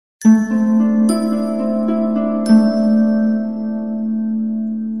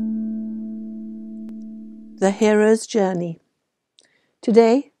The Hero's Journey.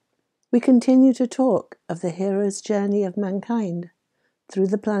 Today, we continue to talk of the hero's journey of mankind through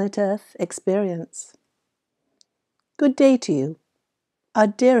the planet Earth experience. Good day to you, our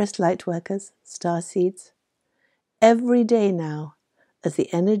dearest Lightworkers, starseeds. Every day now, as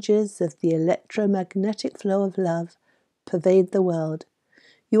the energies of the electromagnetic flow of love pervade the world,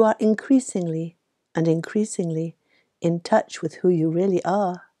 you are increasingly and increasingly in touch with who you really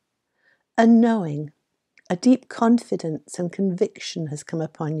are, and knowing a deep confidence and conviction has come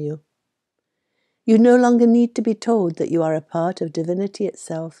upon you. You no longer need to be told that you are a part of divinity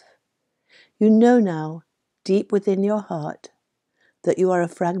itself. You know now, deep within your heart, that you are a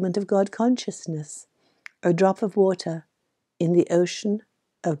fragment of God consciousness, a drop of water in the ocean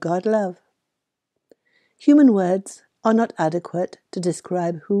of God love. Human words are not adequate to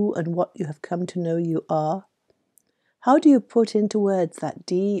describe who and what you have come to know you are. How do you put into words that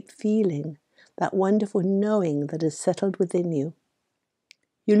deep feeling, that wonderful knowing that is settled within you?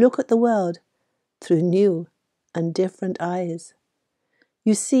 You look at the world through new and different eyes.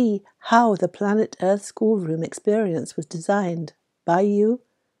 You see how the planet Earth schoolroom experience was designed by you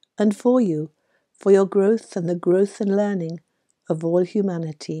and for your growth and the growth and learning of all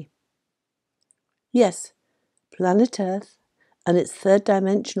humanity. Yes, planet Earth and its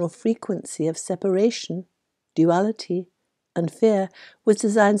third-dimensional frequency of separation, duality, and fear was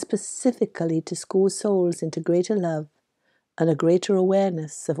designed specifically to school souls into greater love and a greater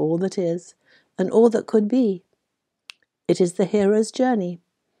awareness of all that is and all that could be. It is the hero's journey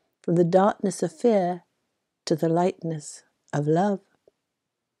from the darkness of fear to the lightness of love.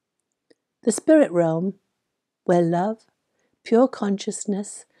 The spirit realm, where love, pure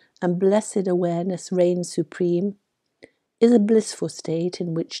consciousness, and blessed awareness reign supreme, is a blissful state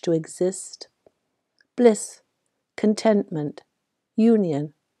in which to exist. Bliss, contentment,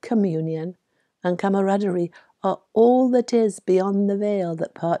 union, communion, and camaraderie are all that is beyond the veil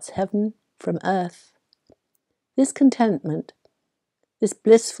that parts heaven from earth. This contentment, this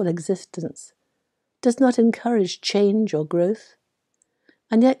blissful existence, does not encourage change or growth,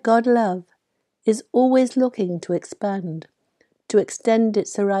 and yet God love is always looking to expand, to extend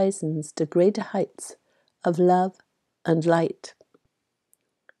its horizons to greater heights of love and light.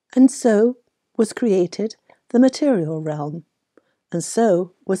 And so was created the material realm, and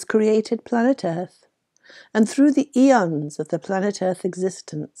so was created planet Earth. And through the eons of the planet Earth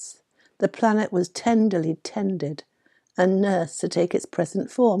existence, the planet was tenderly tended and nursed to take its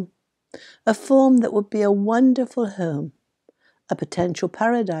present form, a form that would be a wonderful home, a potential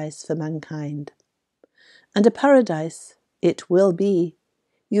paradise for mankind. And a paradise it will be.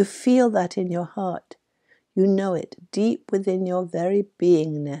 You feel that in your heart. You know it deep within your very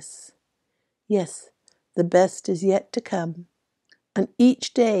beingness. Yes, the best is yet to come, and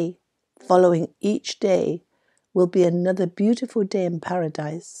each day following each day will be another beautiful day in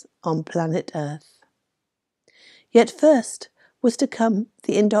paradise on planet Earth. Yet first was to come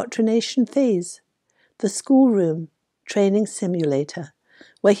the indoctrination phase, the schoolroom training simulator,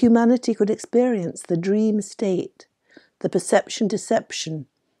 where humanity could experience the dream state, the perception-deception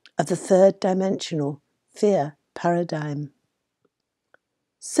of the third-dimensional fear paradigm.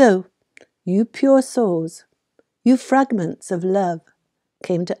 So, you pure souls, you fragments of love,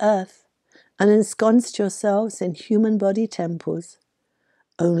 came to Earth and ensconced yourselves in human body temples.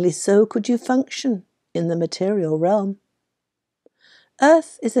 Only so could you function in the material realm.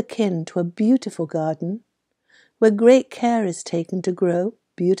 Earth is akin to a beautiful garden, where great care is taken to grow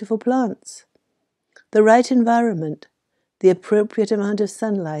beautiful plants. The right environment, the appropriate amount of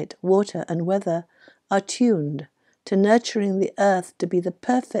sunlight, water, and weather are tuned to nurturing the earth to be the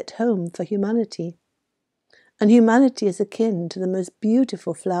perfect home for humanity. And humanity is akin to the most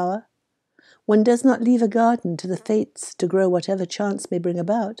beautiful flower. One does not leave a garden to the fates to grow whatever chance may bring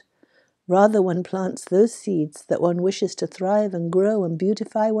about. Rather, one plants those seeds that one wishes to thrive and grow and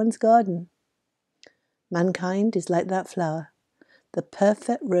beautify one's garden. Mankind is like that flower, the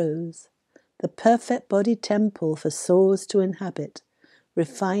perfect rose, the perfect body temple for souls to inhabit,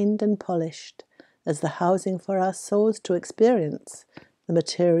 refined and polished, as the housing for our souls to experience the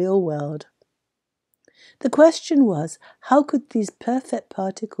material world. The question was, how could these perfect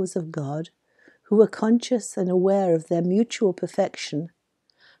particles of God, who were conscious and aware of their mutual perfection,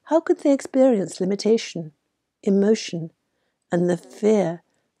 how could they experience limitation, emotion, and the fear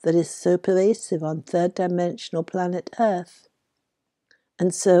that is so pervasive on third-dimensional planet Earth?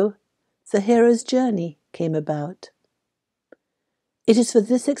 And so, the hero's journey came about. It is for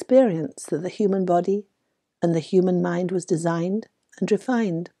this experience that the human body and the human mind was designed and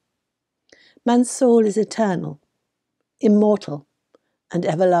refined. Man's soul is eternal, immortal, and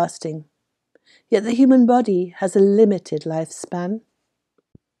everlasting. Yet the human body has a limited lifespan.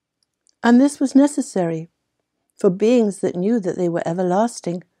 And this was necessary, for beings that knew that they were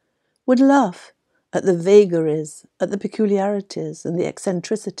everlasting would laugh at the vagaries, at the peculiarities and the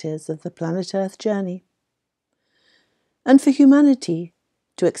eccentricities of the planet Earth journey. And for humanity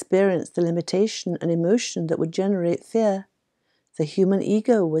to experience the limitation and emotion that would generate fear, the human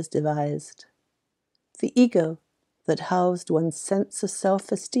ego was devised. The ego that housed one's sense of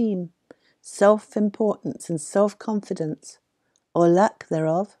self-esteem, self-importance and self-confidence, or lack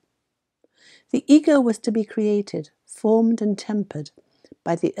thereof. The ego was to be created, formed and tempered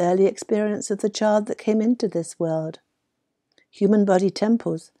by the early experience of the child that came into this world. Human body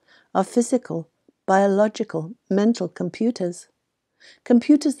temples are physical, biological, mental computers.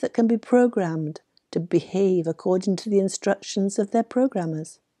 Computers that can be programmed to behave according to the instructions of their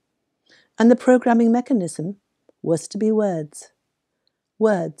programmers. And the programming mechanism was to be words.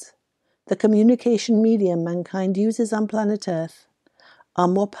 Words, the communication medium mankind uses on planet Earth, are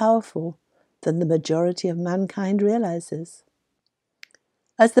more powerful than the majority of mankind realizes.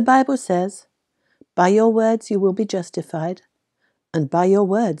 As the Bible says, by your words you will be justified, and by your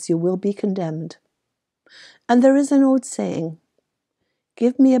words you will be condemned. And there is an old saying,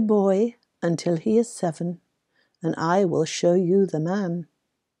 give me a boy until he is 7, and I will show you the man.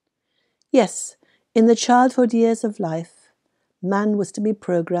 Yes, in the childhood years of life, man was to be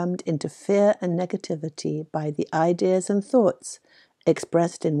programmed into fear and negativity by the ideas and thoughts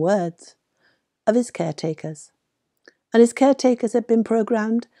expressed in words of his caretakers. And his caretakers had been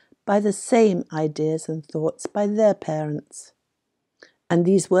programmed by the same ideas and thoughts by their parents. And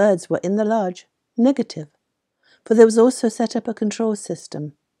these words were in the large negative, for there was also set up a control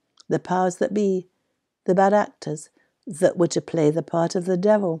system, the powers that be, the bad actors that were to play the part of the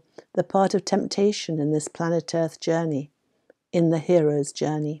devil, the part of temptation in this planet Earth journey, in the hero's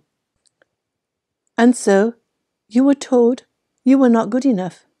journey. And so, you were told you were not good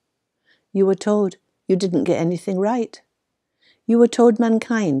enough. You were told you didn't get anything right. You were told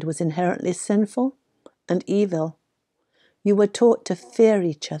mankind was inherently sinful and evil. You were taught to fear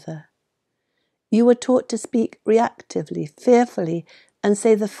each other. You were taught to speak reactively, fearfully, and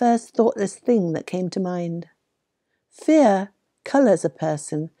say the first thoughtless thing that came to mind. Fear colours a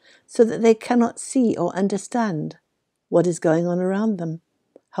person so that they cannot see or understand what is going on around them,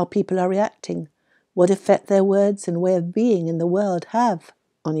 how people are reacting, what effect their words and way of being in the world have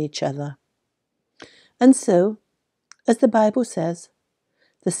on each other. And so, as the Bible says,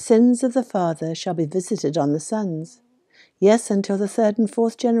 the sins of the father shall be visited on the sons, yes, until the 3rd and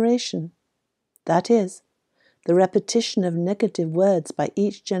 4th generation. That is, the repetition of negative words by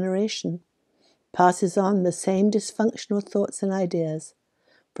each generation passes on the same dysfunctional thoughts and ideas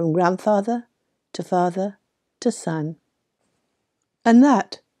from grandfather to father to son. And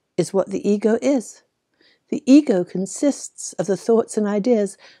that is what the ego is. The ego consists of the thoughts and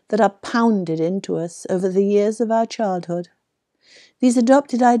ideas that are pounded into us over the years of our childhood. These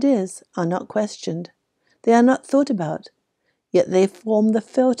adopted ideas are not questioned. They are not thought about, yet they form the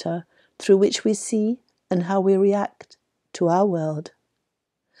filter through which we see and how we react to our world.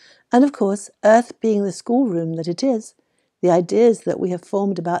 And of course, Earth being the schoolroom that it is, the ideas that we have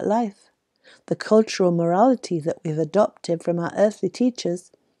formed about life, the cultural morality that we've adopted from our earthly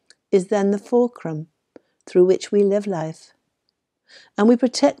teachers, is then the fulcrum through which we live life. And we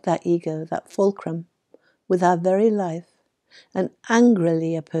protect that ego, that fulcrum, with our very life, and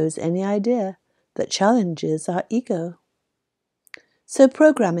angrily oppose any idea that challenges our ego. So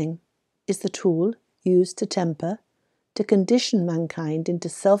programming is the tool used to temper, to condition mankind into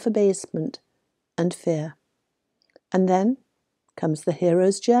self-abasement and fear. And then comes the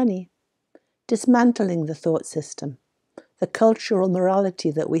hero's journey, dismantling the thought system, the cultural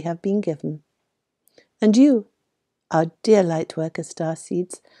morality that we have been given. And you, our dear Lightworker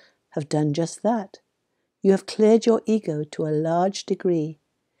starseeds, have done just that. You have cleared your ego to a large degree.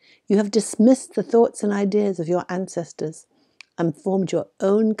 You have dismissed the thoughts and ideas of your ancestors and formed your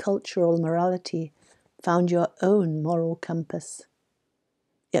own cultural morality, found your own moral compass.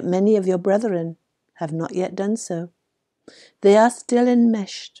 Yet many of your brethren have not yet done so. They are still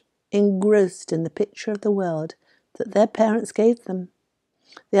enmeshed, engrossed in the picture of the world that their parents gave them.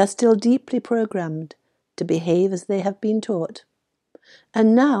 They are still deeply programmed to behave as they have been taught.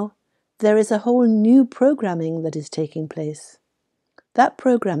 And now there is a whole new programming that is taking place. That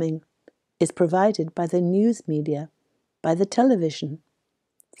programming is provided by the news media, by the television.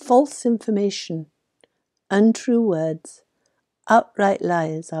 False information, untrue words, outright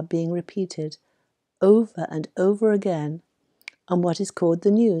lies are being repeated over and over again on what is called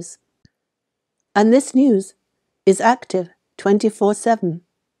the news. And this news is active 24/7.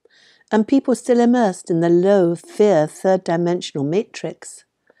 And people still immersed in the low fear third-dimensional matrix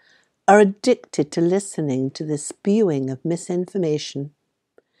are addicted to listening to the spewing of misinformation.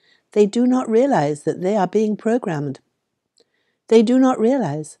 They do not realize that they are being programmed. They do not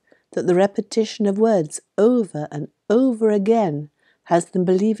realize that the repetition of words over and over again has them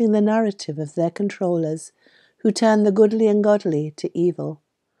believing the narrative of their controllers, who turn the goodly and godly to evil,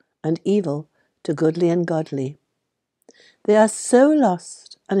 and evil to goodly and godly. They are so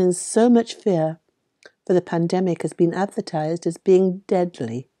lost and in so much fear, for the pandemic has been advertised as being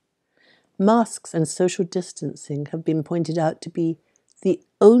deadly. Masks and social distancing have been pointed out to be the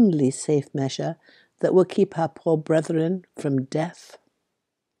only safe measure that will keep our poor brethren from death.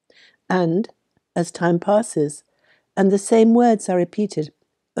 And, as time passes, and the same words are repeated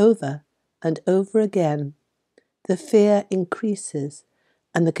over and over again, the fear increases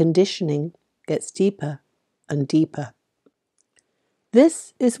and the conditioning gets deeper and deeper.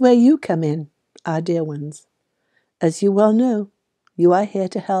 This is where you come in, our dear ones. As you well know, you are here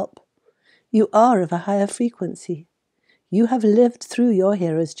to help. You are of a higher frequency. You have lived through your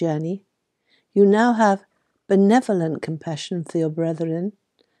hero's journey. You now have benevolent compassion for your brethren,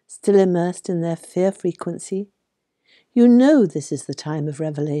 still immersed in their fear frequency. You know this is the time of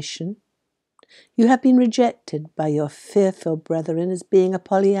revelation. You have been rejected by your fear-filled brethren as being a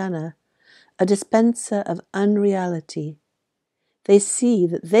Pollyanna, a dispenser of unreality. They see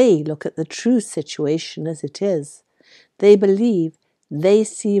that they look at the true situation as it is. They believe they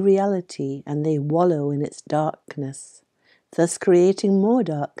see reality and they wallow in its darkness, thus creating more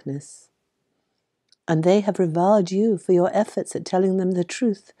darkness. And they have reviled you for your efforts at telling them the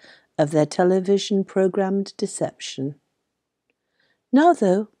truth of their television-programmed deception. Now,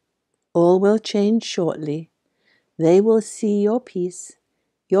 though, all will change shortly. They will see your peace,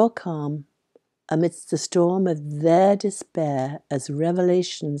 your calm, amidst the storm of their despair as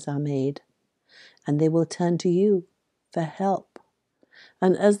revelations are made, and they will turn to you for help.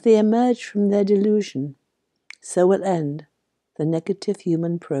 And as they emerge from their delusion, so will end the negative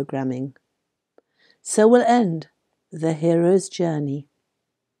human programming. So will end the hero's journey.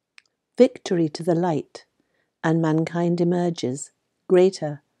 Victory to the light, and mankind emerges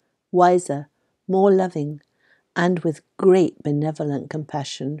greater, wiser, more loving, and with great benevolent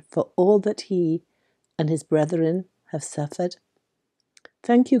compassion for all that he and his brethren have suffered.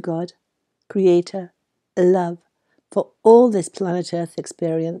 Thank you, God, Creator, Love, for all this planet Earth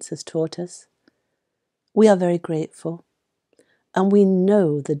experience has taught us. We are very grateful, and we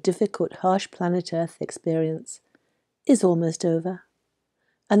know the difficult, harsh planet Earth experience is almost over,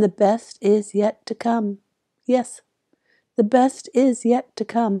 and the best is yet to come. Yes, the best is yet to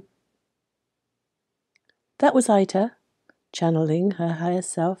come. That was Aita, channeling her higher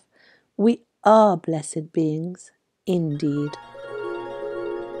self. We are blessed beings, indeed.